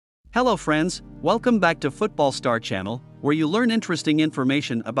Hello friends, welcome back to Football Star Channel, where you learn interesting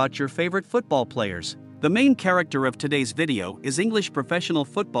information about your favorite football players. The main character of today's video is English professional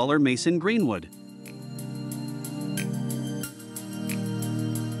footballer Mason Greenwood.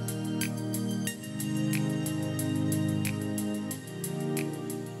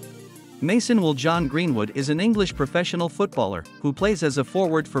 Mason Will John Greenwood is an English professional footballer who plays as a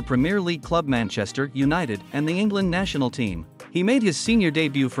forward for Premier League club Manchester United and the England national team. He made his senior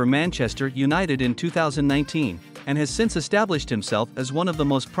debut for Manchester United in 2019 and has since established himself as one of the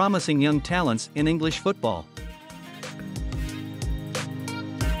most promising young talents in English football.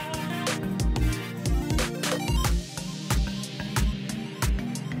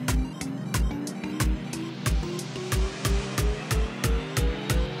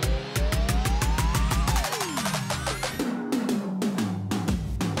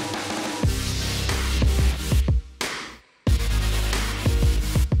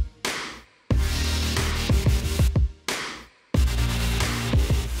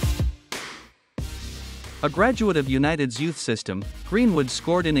 A graduate of United's youth system, Greenwood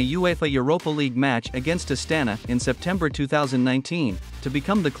scored in a UEFA Europa League match against Astana in September 2019 to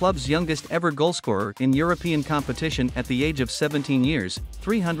become the club's youngest ever goalscorer in European competition at the age of 17 years,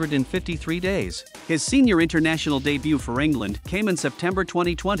 353 days. His senior international debut for England came in September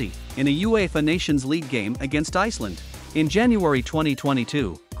 2020 in a UEFA Nations League game against Iceland. In January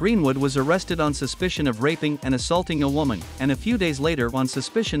 2022, Greenwood was arrested on suspicion of raping and assaulting a woman, and a few days later on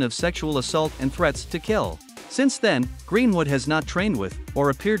suspicion of sexual assault and threats to kill. Since then, Greenwood has not trained with, or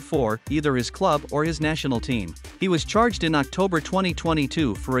appeared for, either his club or his national team. He was charged in October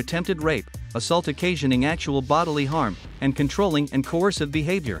 2022 for attempted rape, assault occasioning actual bodily harm, and controlling and coercive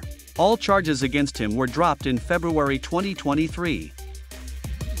behavior. All charges against him were dropped in February 2023.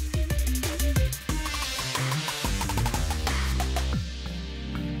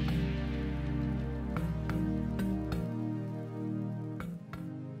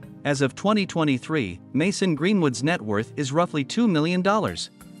 As of 2023, Mason Greenwood's net worth is roughly $2 million.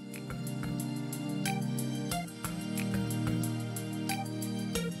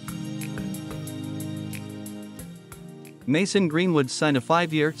 Mason Greenwood signed a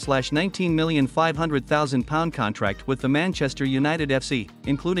 5-year £19,500,000 contract with the Manchester United FC,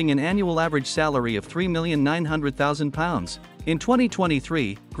 including an annual average salary of £3,900,000. In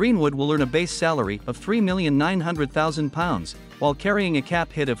 2023, Greenwood will earn a base salary of £3,900,000, while carrying a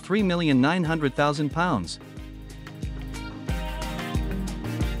cap hit of £3,900,000.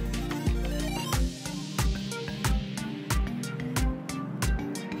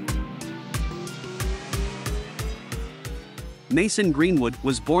 Mason Greenwood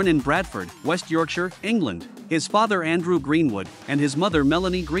was born in Bradford, West Yorkshire, England. His father Andrew Greenwood and his mother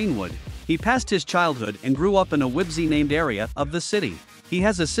Melanie Greenwood. He passed his childhood and grew up in a Wibsey-named area of the city. He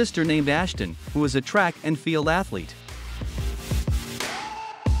has a sister named Ashton, who is a track and field athlete.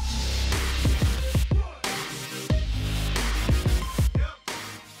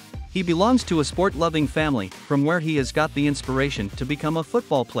 He belongs to a sport-loving family, from where he has got the inspiration to become a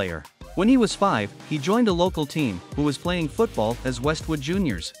football player. When he was 5, he joined a local team, who was playing football as Westwood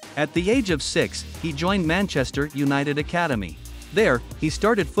Juniors. At the age of 6, he joined Manchester United Academy. There, he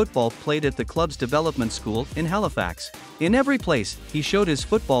started football played at the club's development school in Halifax. In every place, he showed his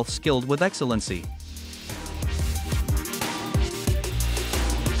football skill with excellency.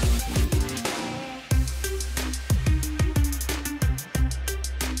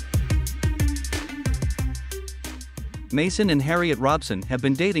 Mason and Harriet Robson have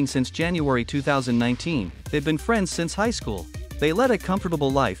been dating since January 2019. They've been friends since high school. They led a comfortable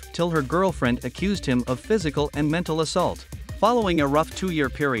life till her girlfriend accused him of physical and mental assault. Following a rough 2-year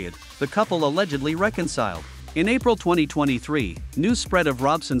period, the couple allegedly reconciled. In April 2023, news spread of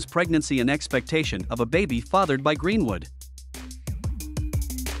Robson's pregnancy and expectation of a baby fathered by Greenwood.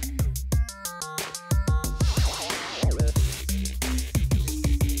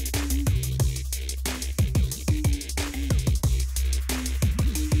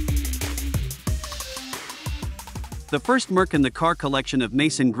 The first Merc in the car collection of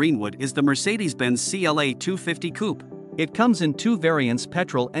Mason Greenwood is the Mercedes-Benz CLA 250 Coupe. It comes in 2 variants,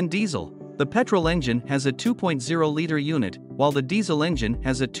 petrol and diesel. The petrol engine has a 2.0-liter unit, while the diesel engine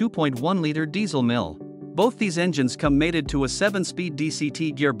has a 2.1-liter diesel mill. Both these engines come mated to a 7-speed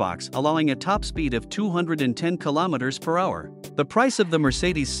DCT gearbox, allowing a top speed of 210 km per hour. The price of the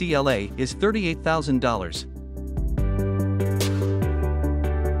Mercedes CLA is $38,000.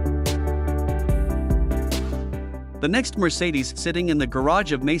 The next Mercedes sitting in the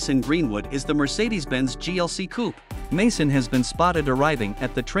garage of Mason Greenwood is the Mercedes-Benz GLC Coupe. Mason has been spotted arriving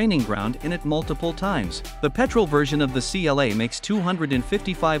at the training ground in it multiple times. The petrol version of the CLA makes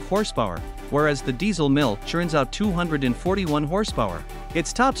 255 horsepower, whereas the diesel mill churns out 241 horsepower.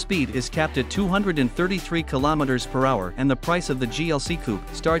 Its top speed is capped at 233 km per hour, and the price of the GLC coupe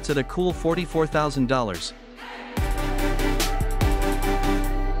starts at a cool $44,000.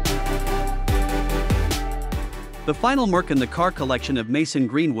 The final merc in the car collection of Mason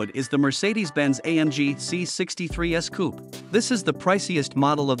Greenwood is the Mercedes-Benz AMG C63S Coupe. This is the priciest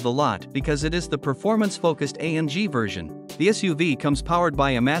model of the lot because it is the performance-focused AMG version. The SUV comes powered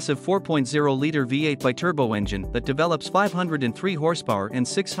by a massive 4.0-liter V8 bi-turbo engine that develops 503 horsepower and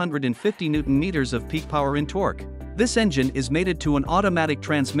 650 Nm of peak power and torque. This engine is mated to an automatic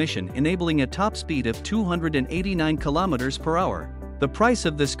transmission, enabling a top speed of 289 km per hour. The price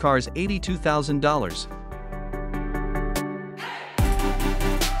of this car is $82,000.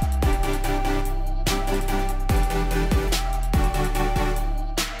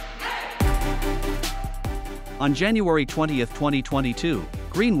 On January 20, 2022,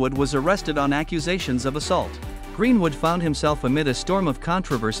 Greenwood was arrested on accusations of assault. Greenwood found himself amid a storm of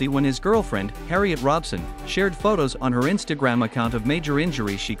controversy when his girlfriend, Harriet Robson, shared photos on her Instagram account of major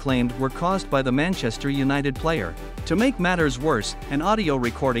injuries she claimed were caused by the Manchester United player. To make matters worse, an audio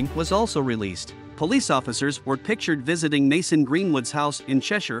recording was also released. Police officers were pictured visiting Mason Greenwood's house in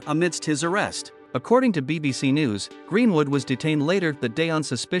Cheshire amidst his arrest. According to BBC News, Greenwood was detained later that day on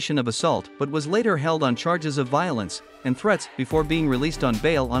suspicion of assault but was later held on charges of violence and threats before being released on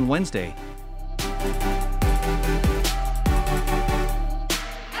bail on Wednesday.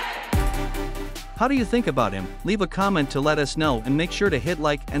 How do you think about him? Leave a comment to let us know, and make sure to hit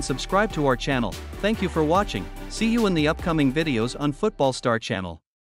like and subscribe to our channel. Thank you for watching. See you in the upcoming videos on Football Star channel.